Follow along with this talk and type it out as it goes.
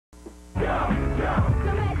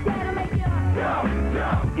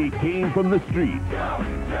It came from the streets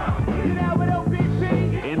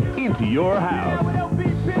and into your house.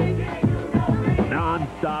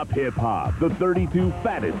 Non-stop hip-hop, the 32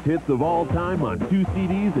 fattest hits of all time on 2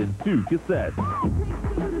 CDs and 2 cassettes.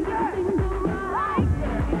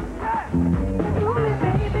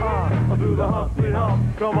 Do the Humpty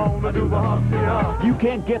Hump, come on and do the Humpty Hump. You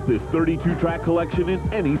can't get this 32-track collection in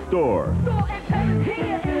any store.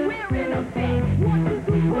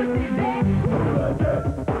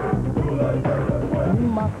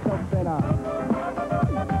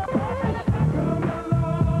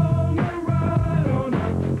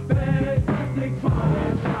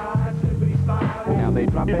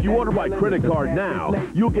 If you order by credit card now,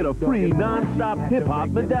 you'll get a free non-stop hip-hop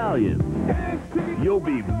medallion. You'll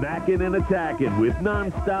be macking and attacking with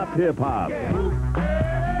non-stop hip-hop.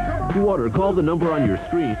 To order, call the number on your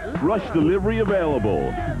screen. Rush delivery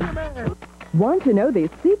available. Want to know the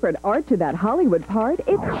secret art to that Hollywood part?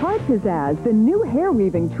 It's Pizazz, the new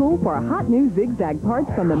hair-weaving tool for hot new zigzag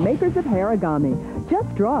parts from the makers of Harigami.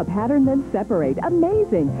 Just draw a pattern, then separate.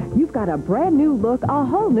 Amazing! You've got a brand new look, a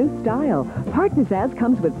whole new style. Pizazz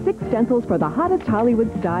comes with 6 stencils for the hottest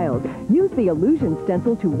Hollywood styles. Use the illusion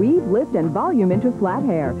stencil to weave, lift, and volume into flat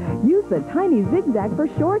hair. Use the tiny zigzag for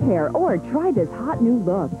short hair, or try this hot new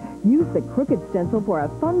look. Use the crooked stencil for a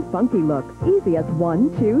fun, funky look. Easy as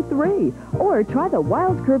 1, 2, 3. Or try the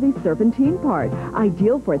wild, curvy serpentine part.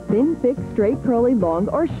 Ideal for thin, thick, straight, curly, long,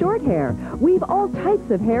 or short hair. Weave all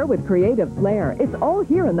types of hair with creative flair. It's all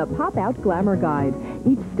here in the Pop-Out Glamour Guide.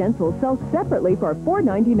 Each stencil sells separately for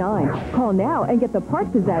 $4.99. Call now and get the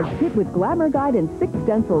Pizazz kit with Glamour Guide and 6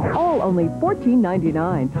 stencils, all only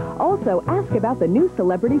 $14.99. Also, ask about the new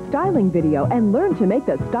celebrity styling video and learn to make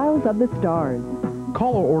the styles of the stars.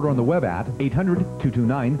 Call or order on the web at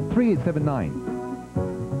 800-229-3879.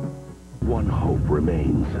 One hope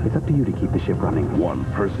remains. It's up to you to keep the ship running. One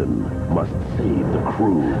person must save the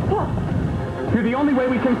crew. You're the only way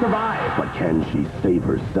we can survive. But can she save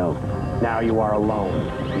herself? Now you are alone.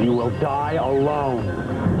 You will die alone.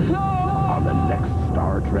 No! On the next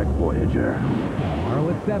Star Trek Voyager.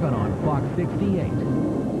 Tomorrow at 7 on Fox 68.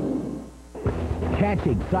 Catch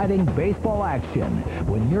exciting baseball action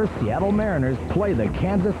when your Seattle Mariners play the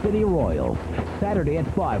Kansas City Royals. Saturday at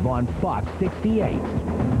 5 on Fox 68.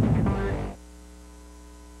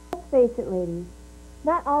 Let's face it, ladies.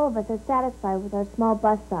 Not all of us are satisfied with our small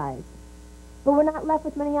bust size. But we're not left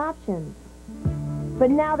with many options.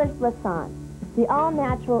 But now there's Blous-Ant, the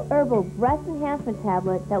all-natural herbal breast enhancement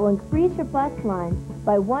tablet that will increase your bust line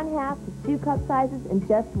by 1/2 to 2 cup sizes in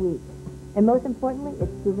just weeks. And most importantly,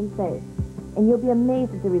 it's proven safe. And you'll be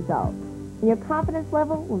amazed at the results. And your confidence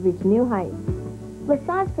level will reach new heights.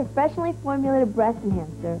 Blous-Ant's professionally formulated breast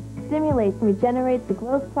enhancer stimulates and regenerates the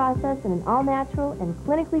growth process in an all-natural and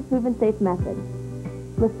clinically proven safe method.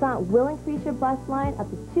 Blous-Ant will increase your bust line up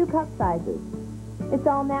to 2 cup sizes. It's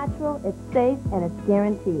all natural, it's safe, and it's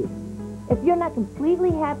guaranteed. If you're not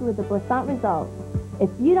completely happy with the Blous-Ant results,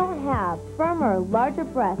 if you don't have firmer or larger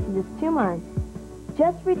breasts in just 2 months,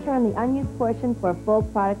 just return the unused portion for a full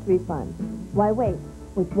product refund. Why wait?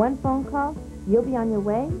 With one phone call, you'll be on your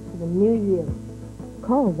way to the new you.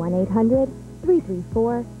 Call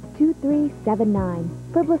 1-800-334-2379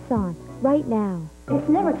 for Blous-Ant right now. It's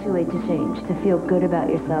never too late to change, to feel good about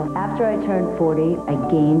yourself. After I turned 40, I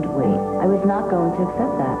gained weight. I was not going to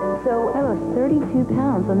accept that. So I lost 32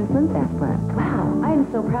 pounds on this Slim Fast plan. Wow, I am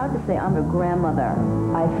so proud to say I'm a grandmother.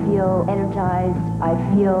 I feel energized. I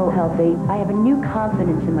feel healthy. I have a new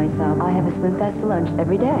confidence in myself. I have a Slim Fast for lunch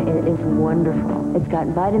every day. It is wonderful. It's got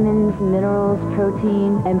vitamins, minerals,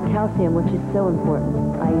 protein, and calcium, which is so important.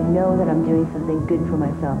 I know that I'm doing something good for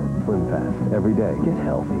myself. Slim Fast every day. Get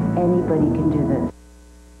healthy. Anybody can do this.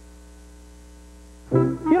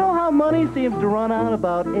 You know how money seems to run out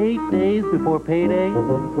about 8 days before payday?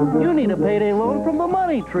 You need a payday loan from the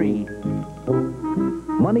Money Tree.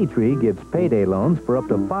 Money Tree gives payday loans for up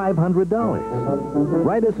to $500.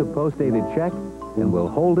 Write us a post-dated check, and we'll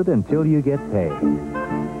hold it until you get paid.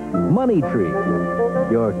 Money Tree,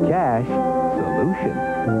 your cash solution.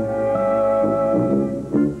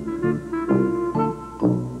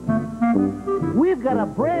 We've got a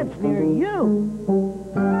branch near you.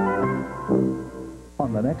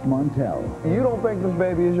 On the next Montel. You don't think this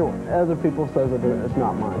baby is yours? Other people says it's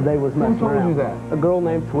not mine. They was messing around. Who told you that? A girl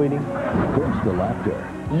named Tweety. First to laughter.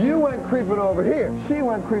 You went creeping over here. She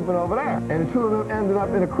went creeping over there. And the two of them ended up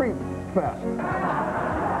in a creep fest.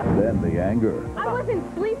 Then the anger. I wasn't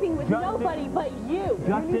sleeping with nobody but you.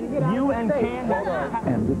 Justin, you and Candace.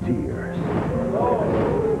 And the tears.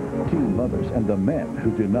 Teen mothers and the men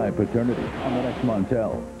who deny paternity on the next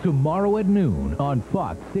Montel. Tomorrow at noon on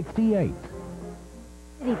Fox 68.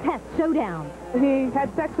 City Pest Showdown. He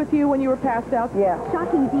had sex with you when you were passed out? Yeah.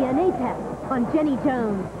 Shocking DNA test on Jenny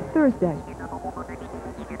Jones. Thursday.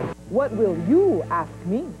 What will you ask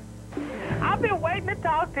me? I've been waiting to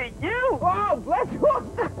talk to you. Oh, bless you.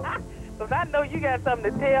 Because I know you got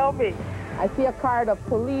something to tell me. I see a card of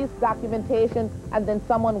police documentation and then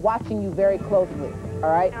someone watching you very closely, all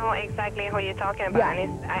right? I know exactly who you're talking about, Yeah.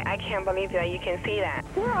 and I can't believe that you can see that.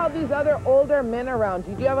 There are all these other older men around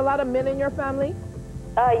you. Do you have a lot of men in your family?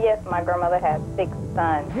 Yes, my grandmother had 6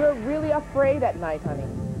 sons. You're really afraid at night, honey.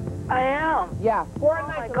 I am. Yeah, 4 Oh,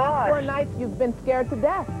 nights. my The last gosh. 4 nights you've been scared to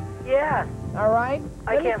death, Yeah. all right?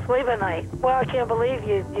 I can't sleep at night. Well, I can't believe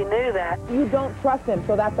you knew that. You don't trust him,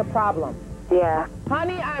 so that's a problem. Yeah.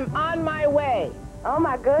 Honey, I'm on my way. Oh,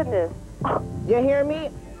 my goodness. You hear me?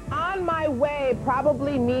 On my way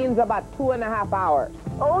probably means about 2.5 hours.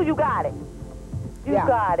 Oh, you got it. You Yeah.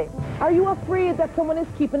 got it. Are you afraid that someone is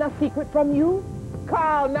keeping a secret from you?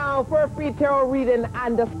 Call now for a free tarot reading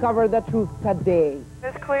and discover the truth today.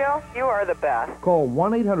 Miss Cleo, you are the best. Call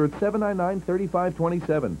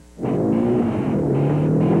 1-800-799-3527.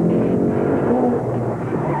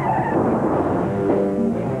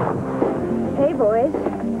 Hey, boys.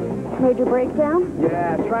 Major breakdown?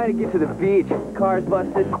 Yeah, trying to get to the beach. Car's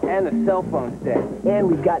busted and the cell phone's dead. And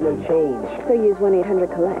we've got no change. So use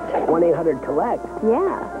 1-800-COLLECT. 1-800-COLLECT.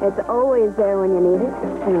 Yeah, it's always there when you need it.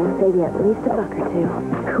 And it'll save you at least a buck or two.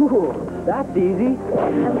 Cool. That's easy.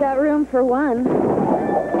 I've got room for one.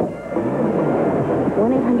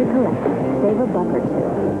 1-800-COLLECT. Save a buck or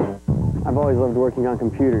two. I've always loved working on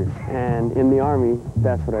computers, and in the Army,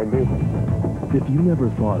 that's what I do. If you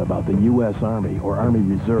never thought about the U.S. Army or Army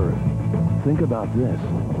Reserve, think about this.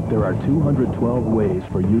 There are 212 ways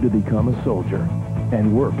for you to become a soldier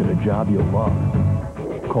and work at a job you'll love.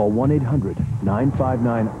 Call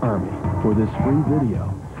 1-800-959-ARMY for this free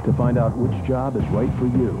video to find out which job is right for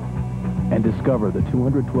you and discover the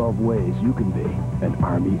 212 ways you can be an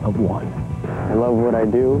Army of One. I love what I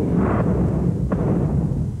do.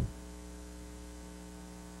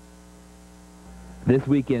 This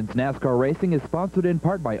weekend's NASCAR racing is sponsored in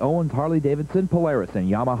part by Owens Harley-Davidson, Polaris, and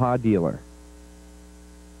Yamaha dealer.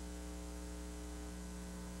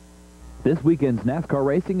 This weekend's NASCAR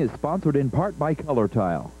racing is sponsored in part by Color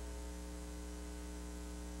Tile.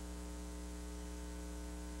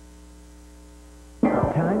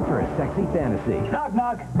 Time for a sexy fantasy. Knock,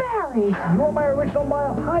 knock. Barry! You're my original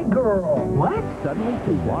Mile High girl. What? Suddenly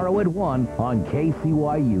tomorrow at 1 on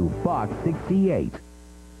KCYU Fox 68.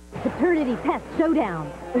 Paternity Pest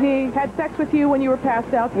Showdown. He had sex with you when you were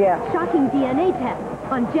passed out? Yeah. Shocking DNA test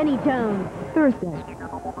on Jenny Jones. Thursday.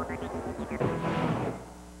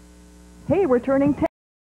 Hey, we're turning 10.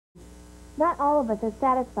 Not all of us are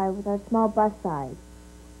satisfied with our small bust size,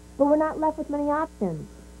 but we're not left with many options.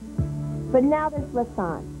 But now there's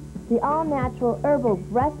Blous-Ant, the all-natural herbal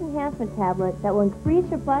breast enhancement tablet that will increase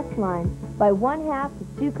your bust line by 1/2 to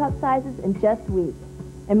 2 cup sizes in just weeks.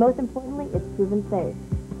 And most importantly, it's proven safe.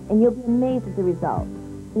 And you'll be amazed at the results.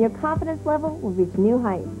 And your confidence level will reach new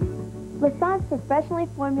heights. Blous-Ant's professionally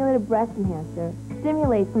formulated breast enhancer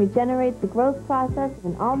stimulates and regenerates the growth process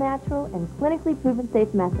in an all-natural and clinically proven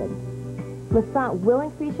safe method. Blous-Ant will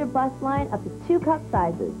increase your bust line up to 2 cup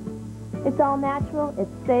sizes. It's all natural,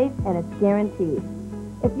 it's safe, and it's guaranteed.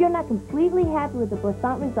 If you're not completely happy with the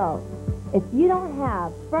Blous-Ant results, if you don't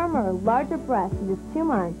have firmer or larger breasts in just 2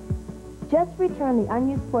 months, just return the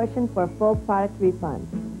unused portion for a full product refund.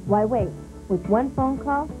 Why wait? With one phone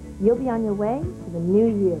call, you'll be on your way to the new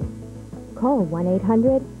you. Call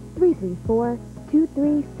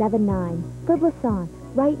 1-800-334-2379 for Blous-Ant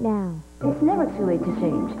right now. It's never too late to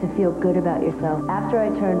change, to feel good about yourself. After I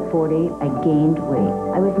turned 40, I gained weight.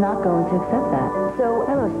 I was not going to accept that. So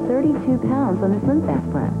I lost 32 pounds on this lymph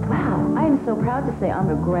transplant. Wow, I am so proud to say I'm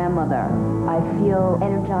a grandmother. I feel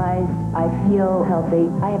energized. I feel healthy.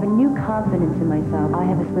 I have a new confidence in myself. I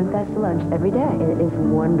have a Slim Fast for lunch every day. It is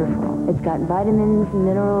wonderful. It's got vitamins,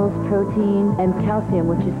 minerals, protein, and calcium,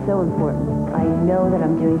 which is so important. I know that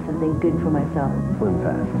I'm doing something good for myself. Slim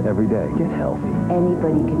Fast, every day. Get healthy.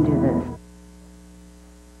 Anybody can do this.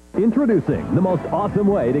 Introducing the most awesome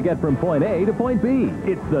way to get from point A to point B.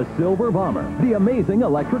 It's the Silver Bomber, the amazing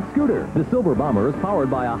electric scooter. The Silver Bomber is powered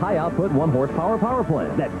by a high-output 1-horsepower power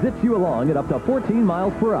plant that zips you along at up to 14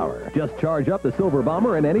 miles per hour. Just charge up the Silver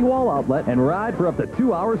Bomber in any wall outlet and ride for up to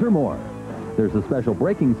 2 hours or more. There's a special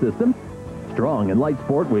braking system Strong and light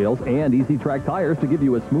sport wheels and easy track tires to give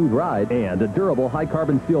you a smooth ride, and a durable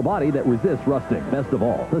high-carbon steel body that resists rusting. Best of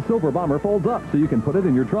all, the Silver Bomber folds up so you can put it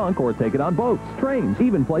in your trunk or take it on boats, trains,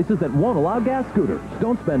 even places that won't allow gas scooters.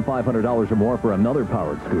 Don't spend $500 or more for another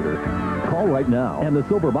powered scooter. Call right now, and the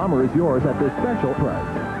Silver Bomber is yours at this special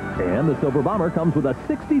price. And the Silver Bomber comes with a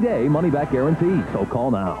 60-day money-back guarantee, so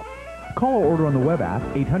call now. Call or order on the web at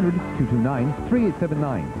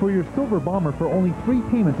 800-229-3879 for your Silver Bomber for only 3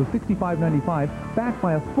 payments of $65.95, backed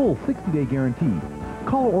by a full 60-day guarantee.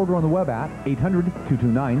 Call or order on the web at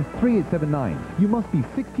 800-229-3879. You must be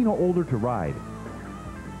 16 or older to ride.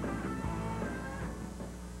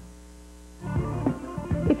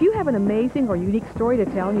 If you have an amazing or unique story to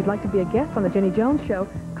tell and you'd like to be a guest on the Jenny Jones Show,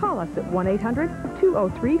 call us at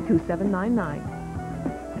 1-800-203-2799.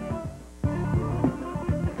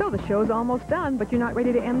 So the show's almost done, but you're not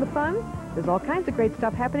ready to end the fun? There's all kinds of great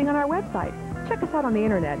stuff happening on our website. Check us out on the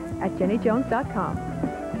internet at jennyjones.com.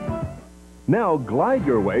 Now glide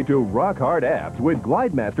your way to rock-hard abs with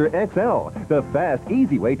GlideMaster XL, the fast,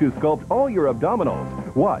 easy way to sculpt all your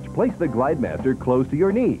abdominals. Watch, place the GlideMaster close to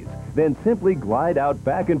your knees. Then simply glide out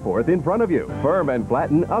back and forth in front of you. Firm and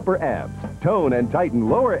flatten upper abs. Tone and tighten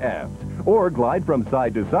lower abs. Or glide from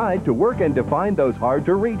side to side to work and define those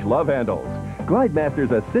hard-to-reach love handles.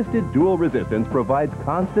 GlideMaster's assisted dual resistance provides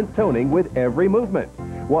constant toning with every movement.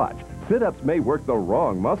 Watch, sit-ups may work the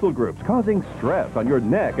wrong muscle groups, causing stress on your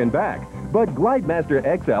neck and back. But GlideMaster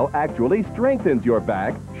XL actually strengthens your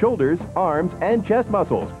back, shoulders, arms, and chest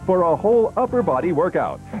muscles for a whole upper body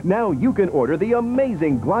workout. Now you can order the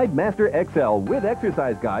amazing GlideMaster XL with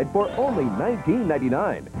exercise guide for only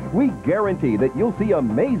 $19.99. We guarantee that you'll see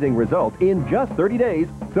amazing results in just 30 days,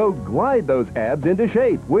 so glide those abs into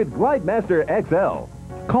shape with GlideMaster XL.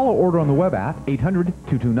 Call or order on the web at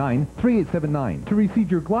 800-229-3879 to receive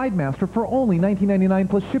your GlideMaster for only $19.99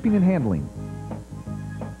 plus shipping and handling.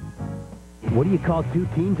 What do you call 2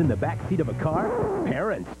 teens in the back seat of a car?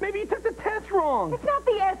 Parents. Maybe you took the test wrong. It's not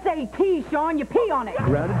the SAT, Sean. You pee on it.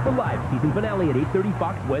 Grounded for Live season finale at 8:30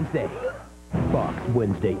 Fox Wednesday. Fox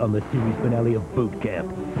Wednesday on the series finale of Boot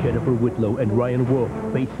Camp. Jennifer Whitlow and Ryan Wolf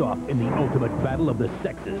face off in the ultimate battle of the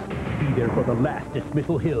sexes. Be there for the last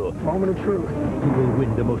dismissal hill. Moment of truth. Who will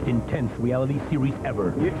win the most intense reality series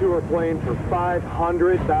ever? You two are playing for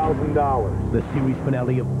 $500,000. The series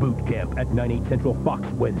finale of Boot Camp at 9/8 Central Fox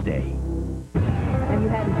Wednesday. And you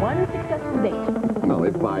had one successful date. Well,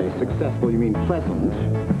 if by successful you mean pleasant.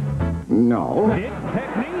 No. His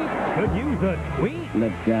technique could use a tweak.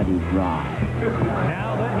 Let Daddy drive.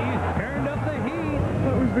 Now that he's turned up the heat.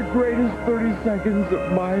 That was the greatest 30 seconds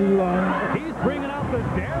of my life. He's bringing out the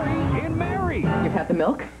dairy in Mary. You've had the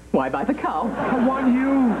milk? Why buy the cow? I want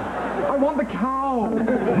you. I want the cow.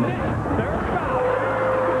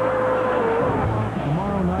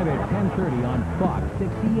 Tomorrow night at 10:30 on Fox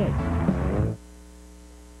 68.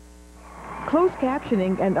 Closed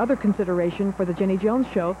captioning and other consideration for the Jenny Jones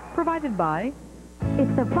Show provided by...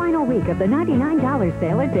 It's the final week of the $99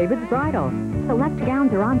 sale at David's Bridal. Select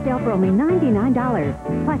gowns are on sale for only $99.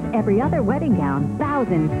 Plus every other wedding gown,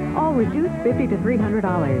 thousands, all reduced $50 to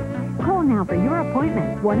 $300. Call now for your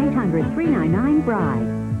appointment,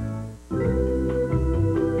 1-800-399-BRIDE.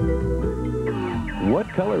 What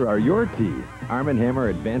color are your teeth? Arm & Hammer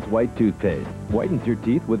Advanced White Toothpaste whitens your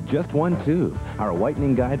teeth with just one tube. Our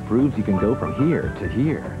whitening guide proves you can go from here to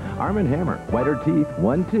here. Arm & Hammer, whiter teeth,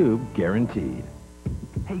 one tube, guaranteed.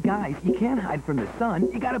 Hey guys, you can't hide from the sun.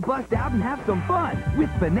 You gotta bust out and have some fun with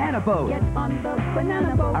Banana Boat. Get on the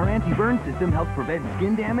Banana Boat. Our anti-burn system helps prevent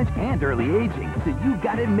skin damage and early aging, so you've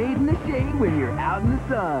got it made in the shade when you're out in the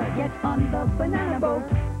sun. Get on the Banana Boat.